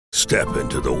Step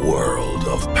into the world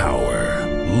of power,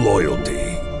 loyalty,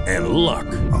 and luck.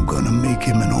 I'm gonna make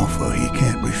him an offer he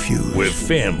can't refuse. With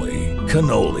family,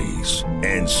 cannolis,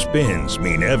 and spins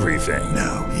mean everything.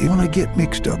 Now, you wanna get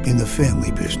mixed up in the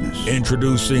family business.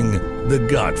 Introducing The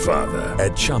Godfather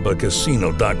at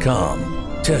ChumbaCasino.com.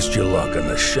 Test your luck in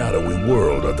the shadowy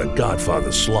world of The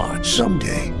Godfather slot.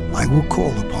 Someday, I will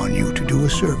call upon you to do a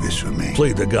service for me.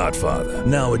 Play The Godfather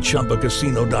now at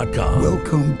ChumbaCasino.com.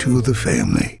 Welcome to the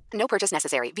family. No purchase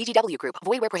necessary. VGW Group.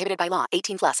 Void where prohibited by law.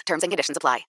 18+. Terms and conditions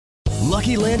apply.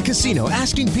 Lucky Land Casino,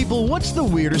 asking people, what's the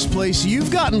weirdest place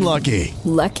you've gotten lucky?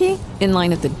 Lucky? In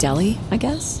line at the deli, I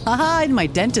guess? Aha, in my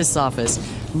dentist's office.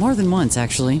 More than once,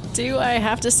 actually. Do I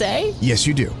have to say? Yes,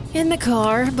 you do. In the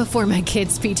car before my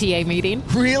kids' PTA meeting.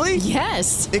 Really?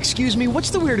 Yes. Excuse me,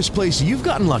 what's the weirdest place you've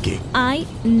gotten lucky? I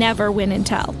never win and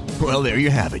tell. Well, there you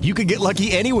have it. You can get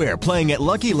lucky anywhere, playing at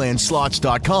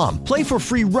LuckyLandSlots.com. Play for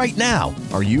free right now.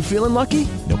 Are you feeling lucky?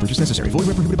 No purchase necessary. Void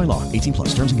where prohibited by law.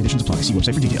 18+. Terms and conditions apply. See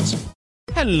website for details.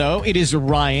 Hello, it is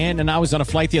Ryan, and I was on a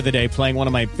flight the other day playing one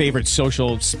of my favorite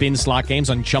social spin slot games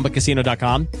on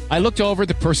ChumbaCasino.com. I looked over at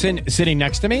the person sitting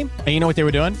next to me, and you know what they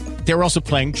were doing? They were also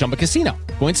playing Chumba Casino.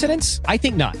 Coincidence? I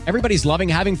think not. Everybody's loving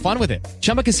having fun with it.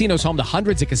 Chumba Casino is home to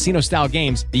hundreds of casino-style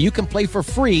games that you can play for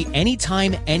free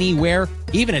anytime, anywhere,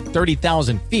 even at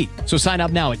 30,000 feet. So sign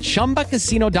up now at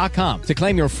ChumbaCasino.com to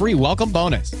claim your free welcome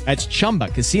bonus. That's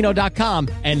ChumbaCasino.com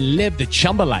and live the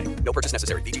Chumba life. No purchase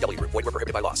necessary. VGW Group. Void where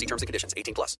prohibited by law. See terms and conditions.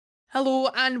 18+. Hello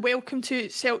and welcome to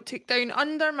Celtic Down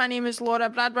Under. My name is Laura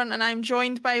Bradburn and I'm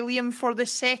joined by Liam for the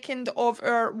second of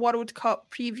our World Cup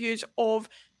previews of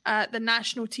the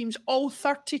national teams, all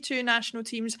 32 national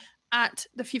teams at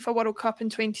the FIFA World Cup in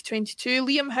 2022.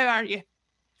 Liam, how are you?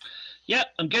 Yeah,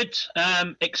 I'm good.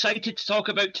 Excited to talk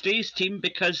about today's team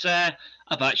because I've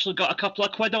actually got a couple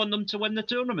of quid on them to win the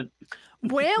tournament.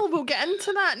 Well, we'll get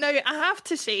into that. Now, I have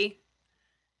to say,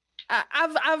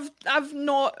 I've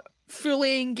not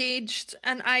fully engaged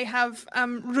and I have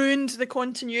ruined the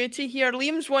continuity here.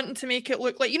 Liam's wanting to make it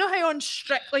look like, you know how on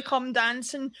Strictly Come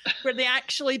Dancing where they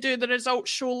actually do the results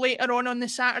show later on the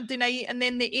Saturday night and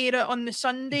then they air it on the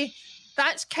Sunday?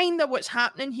 That's kind of what's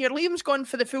happening here. Liam's gone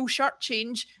for the full shirt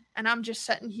change and I'm just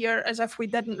sitting here as if we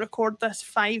didn't record this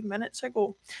 5 minutes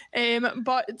ago.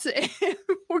 But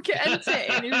we'll get into it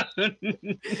anyway.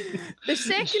 The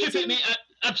second team...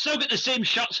 I've still got the same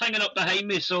shirts hanging up behind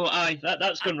me, so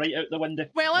that's going right out the window.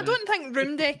 Well, I don't think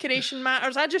room decoration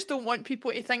matters. I just don't want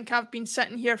people to think I've been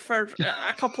sitting here for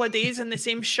a couple of days in the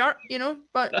same shirt, you know.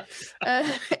 But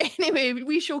anyway,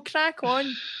 we shall crack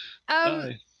on.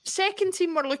 Second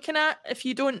team we're looking at, if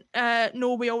you don't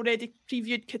know, we already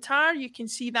previewed Qatar. You can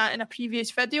see that in a previous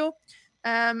video.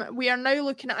 We are now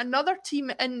looking at another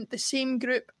team in the same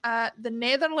group, the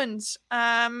Netherlands.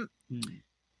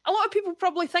 A lot of people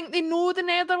probably think they know the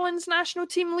Netherlands national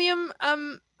team, Liam.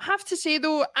 Have to say,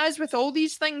 though, as with all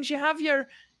these things, you have your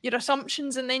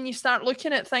assumptions and then you start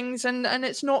looking at things and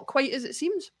it's not quite as it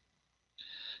seems.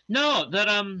 No, they're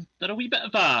a wee bit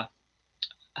of a,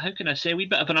 how can I say, a wee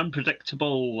bit of an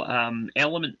unpredictable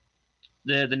element,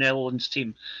 the Netherlands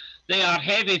team. They are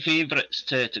heavy favourites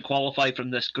to qualify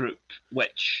from this group,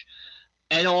 which,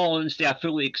 in all honesty, I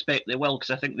fully expect they will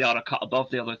because I think they are a cut above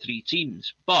the other three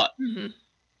teams. But... Mm-hmm.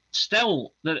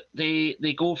 Still, they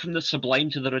go from the sublime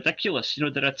to the ridiculous. You know,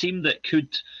 they're a team that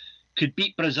could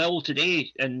beat Brazil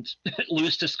today and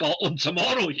lose to Scotland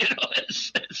tomorrow. You know,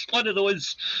 it's one of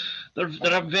those. They're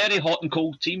a very hot and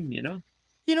cold team. You know.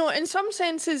 You know, in some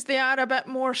senses, they are a bit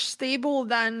more stable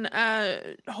than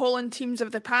Holland teams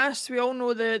of the past. We all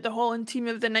know the Holland team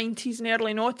of the 90s and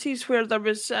early noughties, where there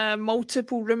was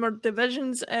multiple rumoured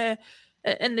divisions.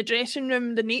 In the dressing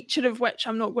room, the nature of which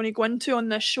I'm not going to go into on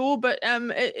this show, but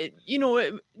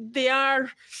they are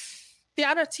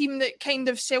a team that kind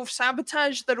of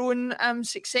self-sabotage their own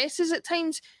successes at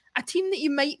times. A team that you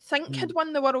might think had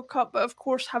won the World Cup, but of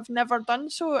course have never done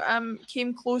so.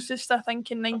 Came closest, I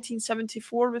think, in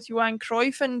 1974 with Johan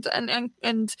Cruyff and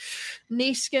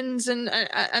Neeskens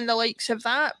and the likes of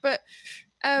that, but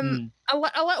a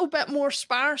little bit more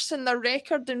sparse in their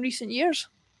record in recent years.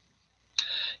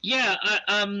 Yeah,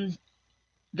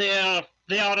 they are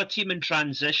a team in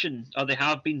transition, or they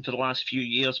have been for the last few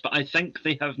years, but I think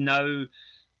they have now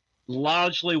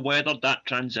largely weathered that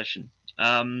transition.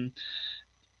 They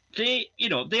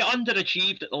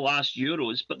underachieved at the last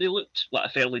Euros, but they looked like a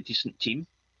fairly decent team.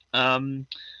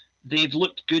 They've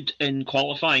looked good in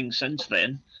qualifying since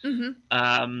then.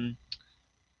 Mm-hmm.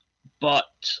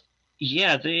 But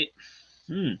yeah,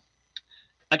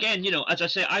 Again, you know, as I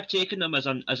say, I've taken them as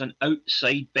an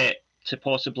outside bet to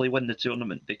possibly win the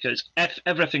tournament because if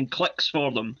everything clicks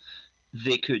for them,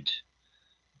 they could.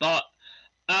 But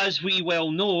as we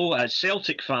well know as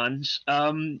Celtic fans,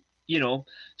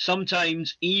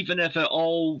 sometimes even if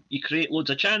you create loads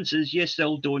of chances, you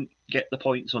still don't get the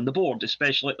points on the board,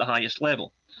 especially at the highest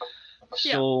level.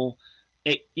 Yeah. So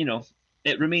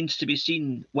it remains to be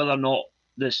seen whether or not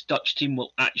this Dutch team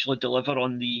will actually deliver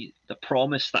on the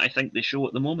promise that I think they show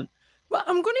at the moment. Well,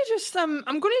 I'm going to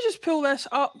just pull this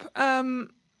up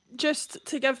just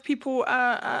to give people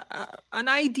an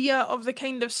idea of the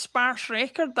kind of sparse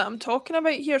record that I'm talking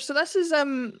about here. So this is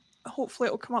hopefully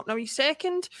it'll come up in a wee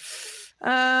second.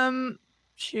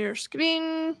 Share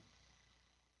screen.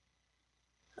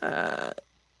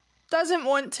 Doesn't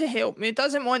want to help me.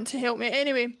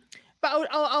 Anyway, but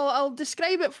I'll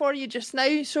describe it for you just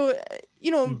now. So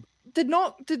did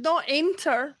not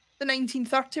enter the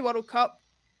 1930 World Cup.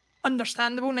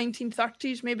 Understandable,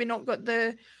 1930s, maybe not got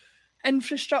the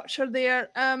infrastructure there.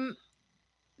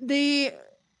 They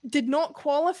did not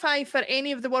qualify for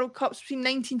any of the World Cups between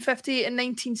 1958 and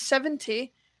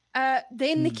 1970.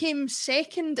 Then they came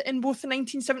second in both the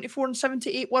 1974 and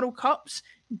 78 World Cups.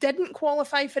 Didn't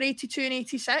qualify for 82 and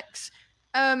 86.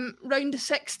 Round of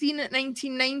 16 at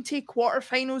 1990,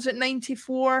 quarterfinals at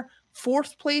 94,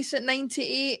 fourth place at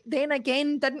 98. Then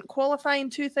again, didn't qualify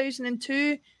in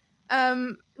 2002.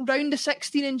 Round of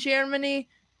 16 in Germany,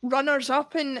 runners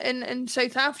up in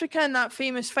South Africa in that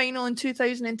famous final in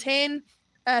 2010.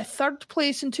 Third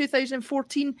place in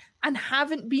 2014, and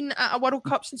haven't been at a World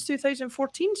Cup since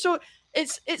 2014. So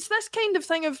it's this kind of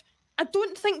thing of, I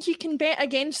don't think you can bet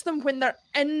against them when they're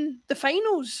in the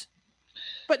finals.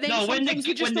 But then sometimes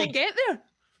you just don't get there.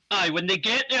 Aye, when they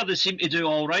get there, they seem to do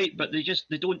all right, but they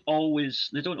don't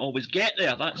always get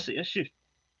there. That's the issue.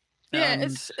 Yeah,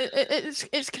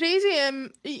 it's crazy.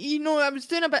 I was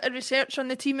doing a bit of research on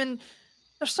the team, and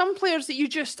there's some players that you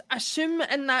just assume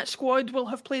in that squad will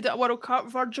have played at a World Cup.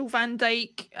 Virgil van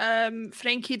Dijk,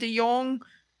 Frankie de Jong,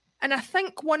 and I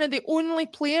think one of the only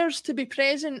players to be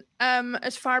present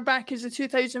as far back as the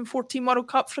 2014 World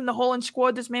Cup from the Holland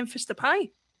squad is Memphis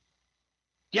Depay.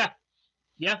 Yeah.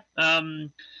 I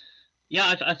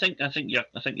think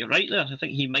you're right there. I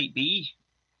think he might be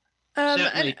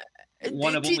certainly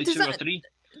one of only two or three.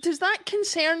 Does that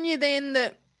concern you then,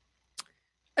 that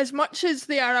as much as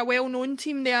they are a well-known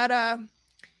team, they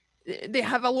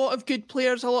have a lot of good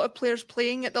players, a lot of players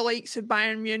playing at the likes of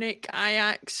Bayern Munich,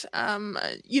 Ajax,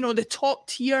 the top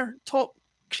tier, top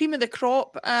cream of the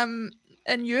crop in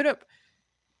Europe.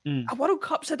 A World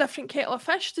Cup's a different kettle of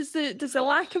fish. Does the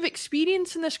lack of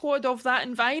experience in the squad of that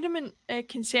environment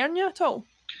concern you at all?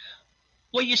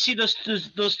 Well, you see, there's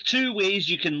two ways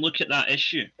you can look at that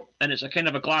issue, and it's a kind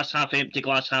of a glass half empty,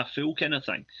 glass half full kind of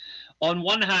thing. On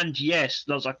one hand, yes,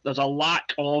 there's a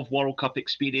lack of World Cup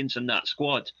experience in that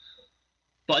squad,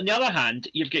 but on the other hand,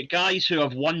 you've got guys who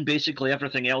have won basically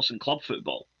everything else in club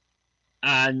football,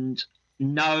 and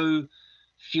now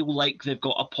feel like they've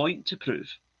got a point to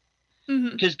prove.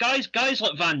 Because guys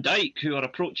like Van Dijk, who are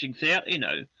approaching 30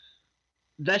 now,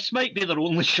 this might be their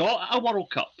only shot at a World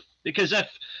Cup. Because if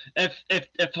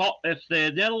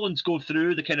the Netherlands go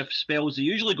through the kind of spells they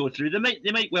usually go through, they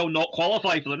might well not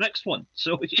qualify for the next one.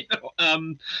 So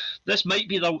this might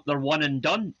be their one and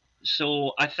done.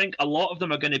 So I think a lot of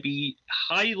them are going to be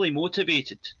highly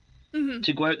motivated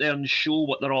to go out there and show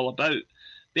what they're all about.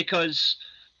 Because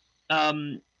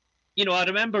I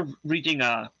remember reading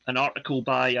an article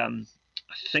by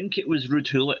I think it was Ruud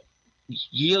Gullit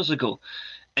years ago,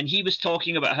 and he was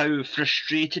talking about how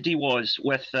frustrated he was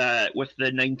with the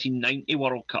 1990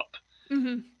 World Cup.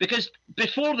 Because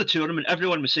before the tournament,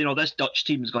 everyone was saying, "Oh, this Dutch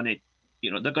team is going to,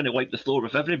 they're going to wipe the floor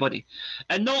with everybody."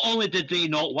 And not only did they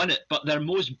not win it, but their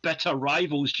most bitter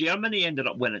rivals, Germany, ended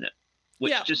up winning it.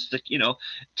 Which just, to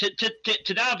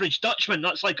the average Dutchman,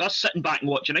 that's like us sitting back and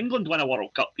watching England win a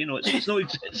World Cup.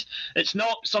 It's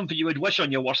not something you would wish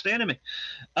on your worst enemy.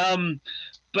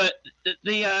 But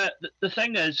the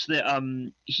thing is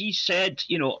that he said,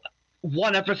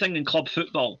 won everything in club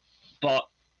football, but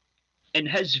in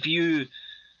his view,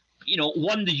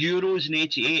 won the Euros in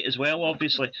 '88 as well,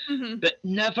 obviously, but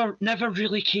never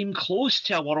really came close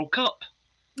to a World Cup.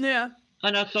 Yeah.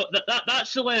 And I thought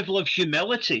that's the level of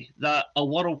humility that a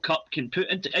World Cup can put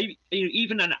into.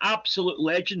 Even an absolute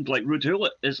legend like Ruud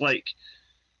Gullit is like,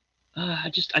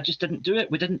 I just didn't do it.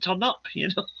 We didn't turn up.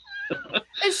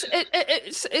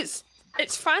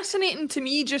 It's fascinating to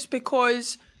me just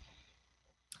because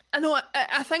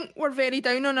I think we're very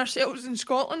down on ourselves in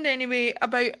Scotland anyway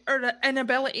about our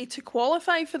inability to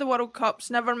qualify for the World Cups.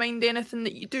 Never mind anything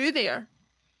that you do there.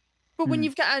 But when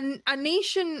you've got a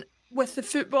nation with the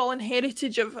football and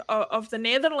heritage of the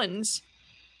Netherlands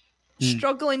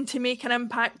struggling to make an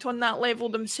impact on that level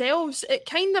themselves, it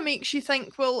kind of makes you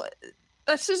think, well,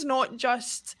 this is not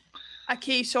just a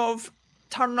case of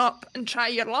turn up and try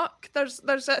your luck.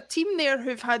 There's a team there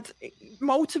who've had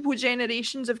multiple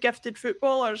generations of gifted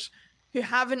footballers who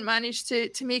haven't managed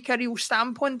to make a real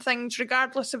stamp on things,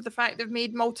 regardless of the fact they've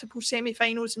made multiple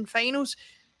semi-finals and finals.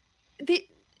 They're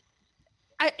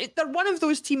one of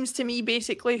those teams to me,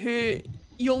 basically, who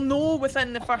you'll know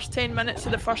within the first 10 minutes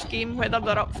of the first game whether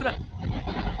they're up for it.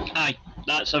 Aye,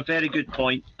 that's a very good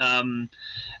point.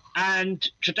 And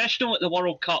traditional at the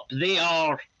World Cup, they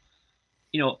are,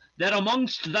 they're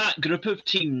amongst that group of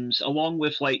teams, along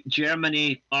with like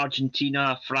Germany,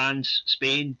 Argentina, France,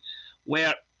 Spain,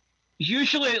 where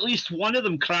usually at least one of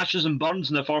them crashes and burns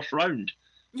in the first round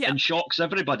and shocks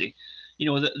everybody.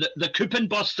 The coupon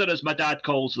buster, as my dad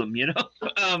calls them,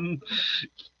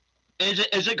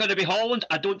 Is it going to be Holland?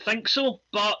 I don't think so,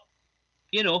 but,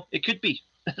 it could be.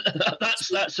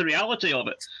 That's the reality of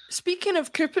it. Speaking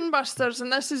of coupon busters,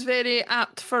 and this is very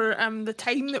apt for the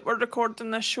time that we're recording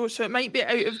this show, so it might be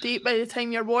out of date by the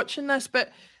time you're watching this,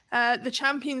 but the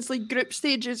Champions League group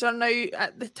stages are now,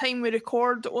 at the time we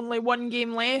record, only one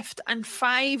game left, and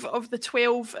 5 of the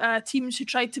 12 teams who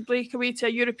tried to break away to a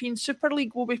European Super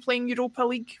League will be playing Europa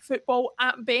League football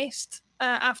at best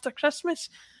after Christmas.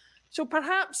 So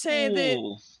perhaps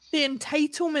the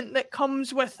entitlement that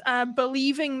comes with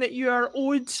believing that you are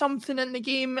owed something in the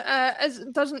game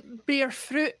doesn't bear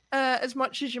fruit as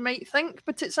much as you might think,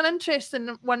 but it's an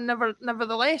interesting one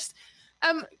nevertheless.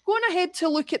 Going ahead to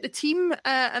look at the team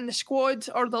and the squad,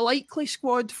 or the likely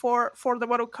squad for the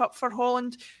World Cup for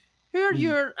Holland, who are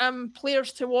your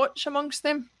players to watch amongst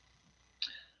them?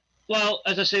 Well,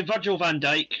 as I say, Virgil van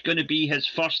Dijk, going to be his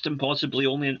first and possibly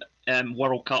only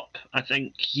World Cup. I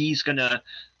think he's going to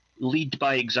lead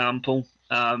by example.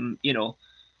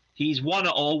 He's won it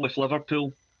all with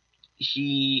Liverpool.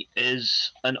 He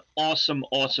is an awesome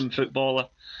footballer.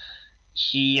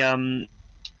 He's going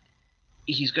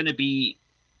to be,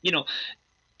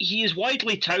 he is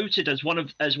widely touted as one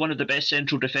of the best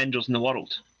central defenders in the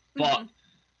world. But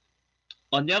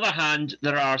on the other hand,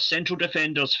 there are central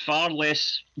defenders far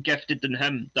less gifted than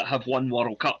him that have won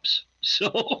World Cups.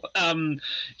 So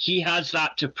he has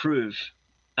that to prove.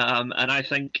 And I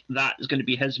think that is going to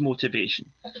be his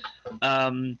motivation.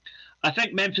 I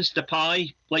think Memphis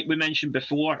Depay, like we mentioned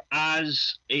before,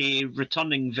 as a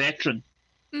returning veteran,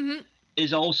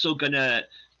 is also going to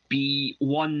be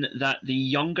one that the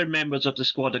younger members of the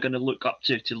squad are going to look up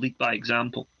to lead by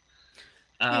example.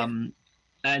 And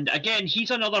again, he's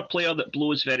another player that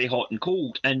blows very hot and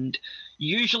cold. And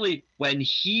usually when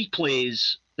he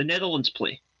plays, the Netherlands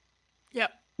play.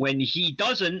 Yep. When he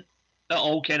doesn't, it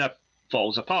all kind of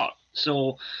falls apart.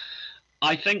 So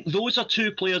I think those are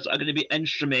 2 players that are going to be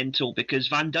instrumental, because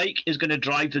Van Dijk is going to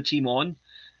drive the team on,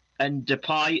 and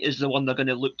Depay is the one they're going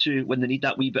to look to when they need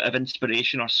that wee bit of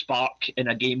inspiration or spark in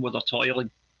a game where they're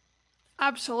toiling.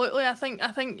 Absolutely, I think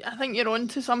you're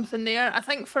onto something there. I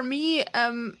think for me,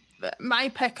 my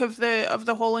pick of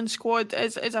the Holland squad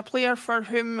is a player for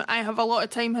whom I have a lot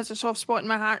of time has a soft spot in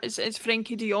my heart. Is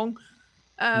Frenkie de Jong.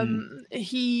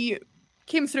 He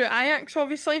came through Ajax,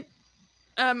 obviously.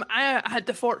 I had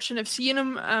the fortune of seeing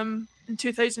him in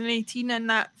 2018 in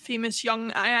that famous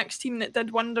young Ajax team that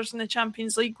did wonders in the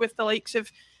Champions League with the likes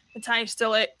of Matthijs de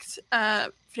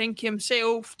Ligt, Frenkie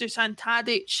himself, Dusan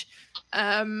Tadic,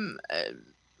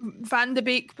 Van de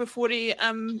Beek before he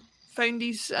found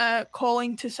his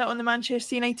calling to sit on the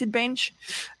Manchester United bench.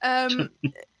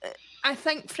 I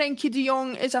think Frenkie de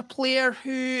Jong is a player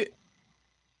who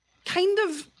kind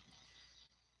of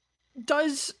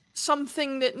does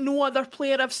something that no other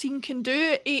player I've seen can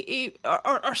do,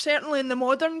 or certainly in the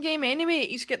modern game anyway.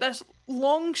 He's got this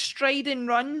long striding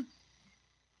run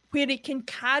where he can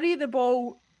carry the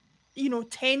ball,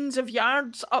 tens of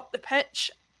yards up the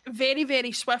pitch very,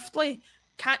 very swiftly,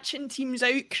 catching teams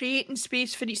out, creating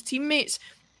space for his teammates.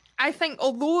 I think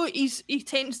although he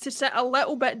tends to sit a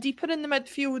little bit deeper in the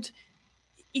midfield,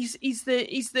 he's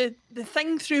the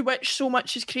thing through which so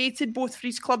much is created, both for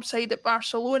his club side at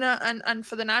Barcelona and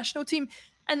for the national team.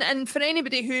 And for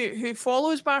anybody who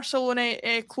follows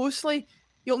Barcelona closely,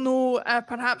 you'll know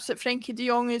perhaps that Frenkie de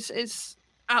Jong is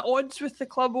at odds with the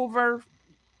club over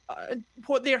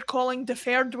what they're calling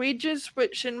deferred wages,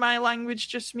 which in my language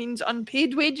just means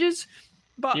unpaid wages.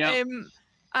 But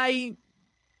I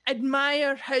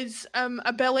admire his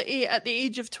ability at the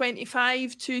age of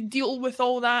 25 to deal with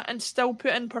all that and still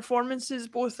put in performances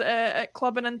both at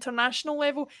club and international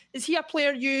level. Is he a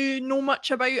player you know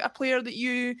much about, a player that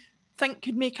you think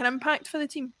could make an impact for the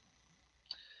team?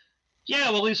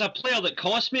 Yeah, well, he's a player that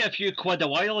cost me a few quid a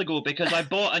while ago because I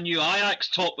bought a new Ajax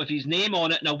top with his name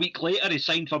on it, and a week later he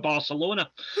signed for Barcelona.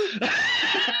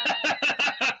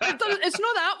 It's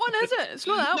is it? It's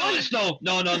not that no, one. It's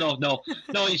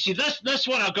no. You see, this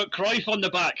one I've got Cruyff on the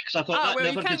back because I thought that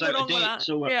never goes out of date,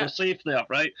 so we're safe there,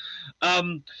 right?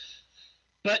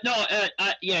 But no,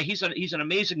 he's an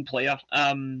amazing player.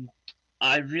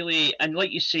 I really, and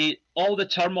like you say, all the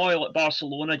turmoil at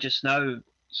Barcelona just now,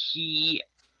 he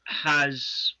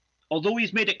has, although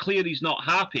he's made it clear he's not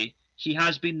happy, he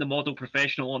has been the model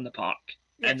professional on the park.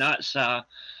 Yes. And that's,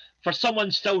 for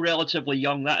someone still relatively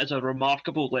young, that is a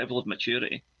remarkable level of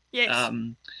maturity. Yes.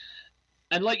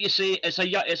 And like you say, it's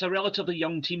a relatively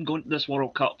young team going to this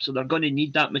World Cup, so they're going to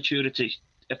need that maturity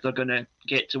if they're going to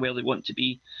get to where they want to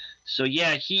be. So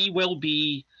yeah, he will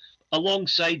be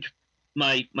alongside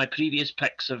my previous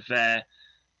picks of Van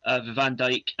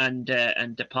Dijk and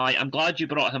Depay. I'm glad you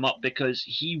brought him up because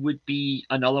he would be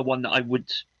another one that I would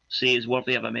say is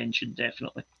worthy of a mention,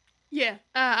 definitely. Yeah,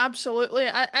 absolutely.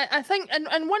 I think, and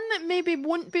one that maybe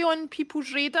won't be on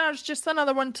people's radars, just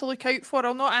another one to look out for.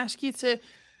 I'll not ask you to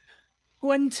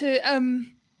go into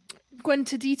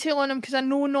detail on him because I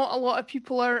know not a lot of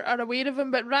people are aware of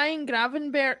him, but Ryan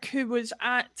Gravenberch, who was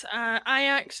at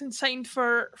Ajax and signed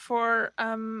for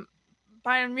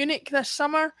Bayern Munich this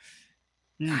summer,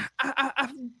 a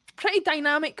pretty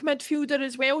dynamic midfielder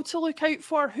as well to look out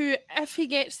for, who, if he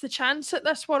gets the chance at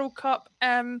this World Cup,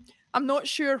 I'm not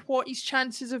sure what his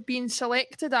chances of being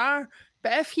selected are,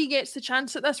 but if he gets the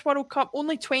chance at this World Cup,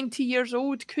 only 20 years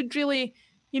old, could really,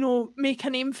 make a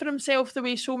name for himself the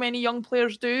way so many young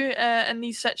players do in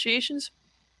these situations.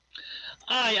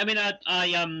 My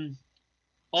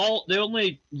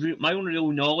only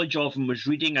real knowledge of him was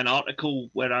reading an article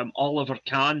where Oliver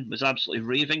Kahn was absolutely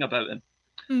raving about him.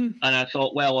 And I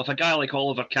thought, well, if a guy like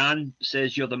Oliver Kahn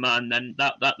says you're the man, then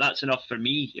that's enough for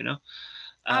me,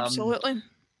 Absolutely.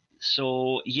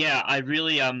 So yeah, I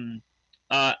really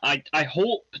I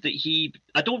hope that he's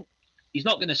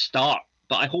not going to start,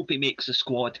 but I hope he makes the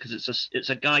squad because it's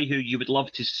a guy who you would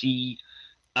love to see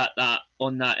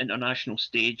on that international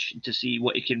stage to see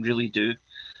what he can really do.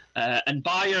 And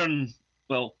Bayern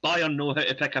know how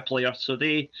to pick a player, so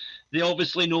they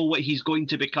obviously know what he's going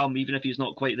to become, even if he's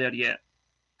not quite there yet.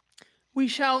 We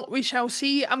shall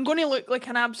see. I'm going to look like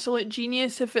an absolute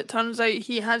genius if it turns out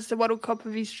he has the World Cup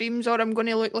of his dreams, or I'm going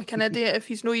to look like an idiot if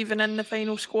he's not even in the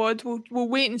final squad. We'll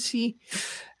wait and see.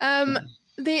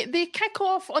 They kick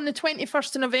off on the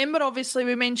 21st of November. Obviously,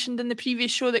 we mentioned in the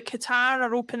previous show that Qatar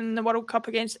are opening the World Cup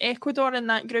against Ecuador in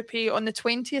that Group A on the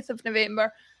 20th of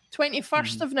November.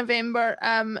 21st of November,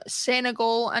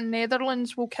 Senegal and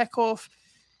Netherlands will kick off.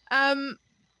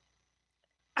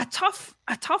 A tough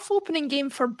opening game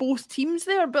for both teams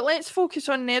there, but let's focus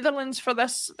on Netherlands for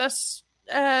this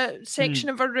section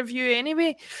of our review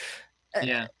anyway.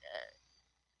 Yeah.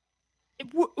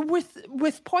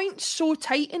 With points so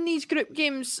tight in these group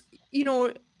games,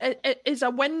 is a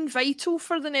win vital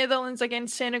for the Netherlands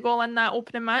against Senegal in that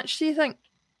opening match, do you think?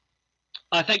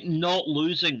 I think not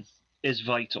losing is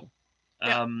vital.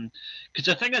 Because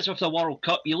the thing is, with the World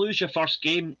Cup, you lose your first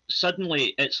game,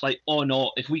 suddenly it's like, oh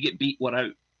no, if we get beat, we're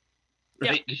out.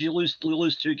 Right? Because you lose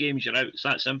 2 games, you're out. It's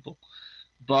that simple.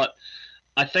 But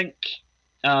I think,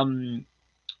 I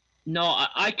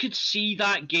could see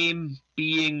that game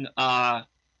being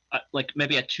like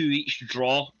maybe a 2-each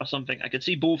draw or something. I could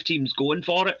see both teams going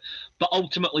for it, but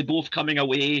ultimately both coming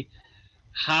away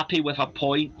happy with a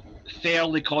point,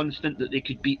 fairly confident that they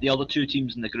could beat the other 2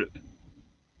 teams in the group.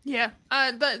 Yeah,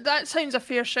 that sounds a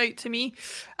fair shout to me.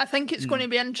 I think it's going to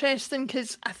be interesting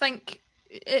because I think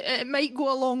it might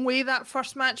go a long way, that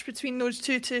first match between those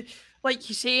two, to, like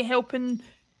you say, helping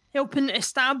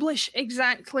establish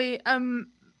exactly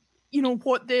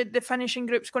what the finishing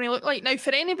group's going to look like. Now,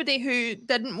 for anybody who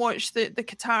didn't watch the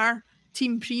Qatar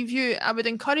team preview, I would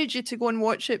encourage you to go and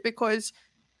watch it because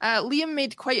Liam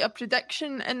made quite a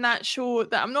prediction in that show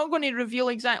that I'm not going to reveal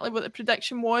exactly what the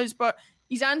prediction was, but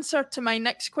his answer to my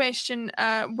next question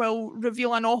will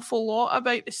reveal an awful lot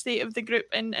about the state of the group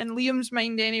in Liam's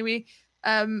mind anyway,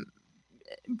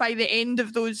 by the end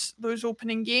of those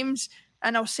opening games.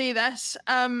 And I'll say this,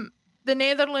 the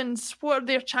Netherlands, what are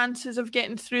their chances of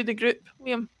getting through the group,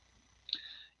 Liam?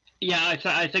 Yeah,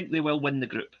 I think they will win the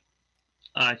group.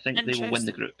 I think they will win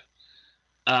the group.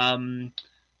 And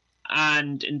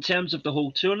in terms of the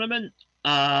whole tournament,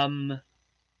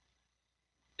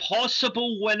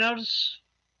 possible winners,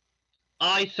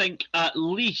 I think at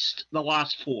least the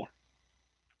last 4.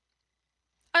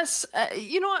 As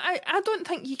I don't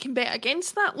think you can bet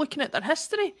against that. Looking at their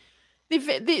history,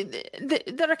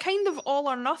 they're a kind of all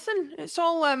or nothing. It's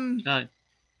all Aye.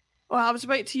 Well, I was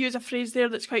about to use a phrase there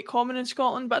that's quite common in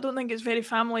Scotland, but I don't think it's very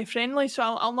family friendly, so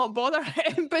I'll not bother.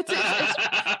 But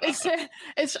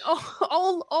it's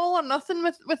all or nothing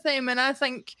with them, and I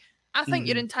think I think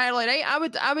you're entirely right.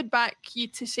 I would back you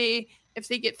to say if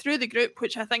they get through the group,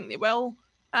 which I think they will,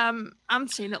 I'm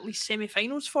saying at least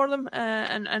semi-finals for them,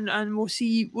 and we'll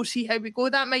see how we go.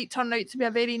 That might turn out to be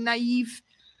a very naive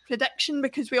prediction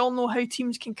because we all know how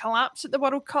teams can collapse at the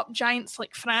World Cup. Giants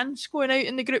like France going out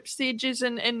in the group stages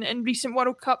in recent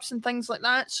World Cups and things like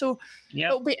that. So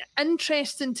it'll be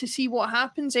interesting to see what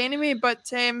happens anyway.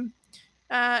 But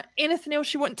anything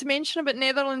else you want to mention about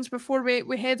Netherlands before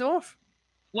we head off?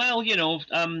 Well,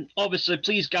 obviously,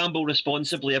 please gamble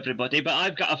responsibly, everybody. But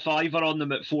I've got a fiver on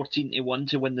them at 14-1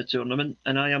 to win the tournament,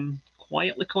 and I am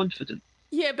quietly confident.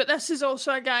 Yeah, but this is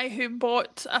also a guy who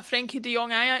bought a Frenkie de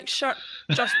Jong Ajax shirt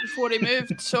just before he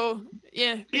moved. So,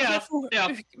 be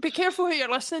careful who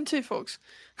you're listening to, folks.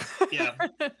 Yeah.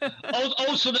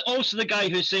 Also the guy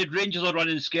who said Rangers are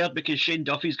running scared because Shane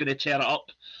Duffy's going to tear it up.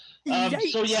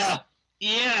 So, yeah.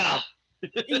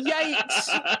 Yikes.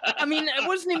 I mean, it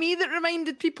wasn't me that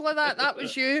reminded people of that. That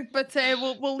was you. But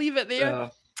we'll leave it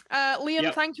there.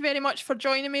 Liam, thank you very much for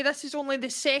joining me. This is only the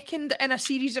second in a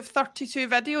series of 32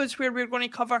 videos where we're going to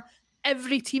cover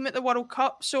every team at the World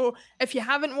Cup. So if you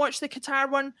haven't watched the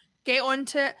Qatar one, get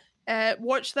onto it.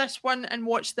 Watch this one and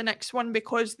watch the next one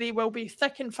because they will be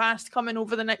thick and fast coming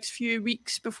over the next few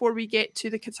weeks before we get to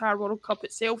the Qatar World Cup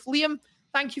itself. Liam,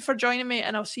 thank you for joining me,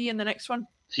 and I'll see you in the next one.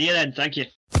 See you then. Thank you.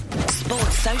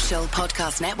 Sports Social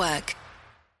Podcast Network.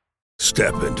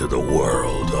 Step into the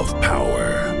world of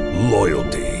power,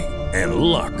 loyalty, and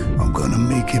luck. I'm gonna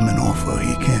make him an offer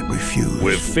he can't refuse.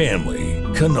 With family,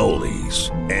 cannolis,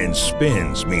 and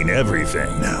spins mean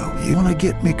everything. Now, you wanna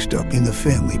get mixed up in the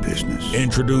family business.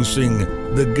 Introducing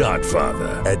The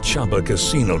Godfather at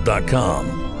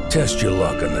ChumbaCasino.com. Test your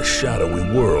luck in the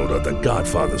shadowy world of The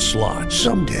Godfather slot.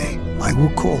 Someday, I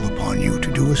will call upon you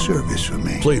to do a service for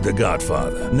me. Play The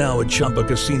Godfather now at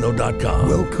ChumbaCasino.com.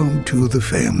 Welcome to the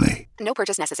family. No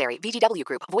purchase necessary. VGW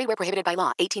Group. Void where prohibited by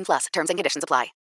law. 18+. Terms and conditions apply.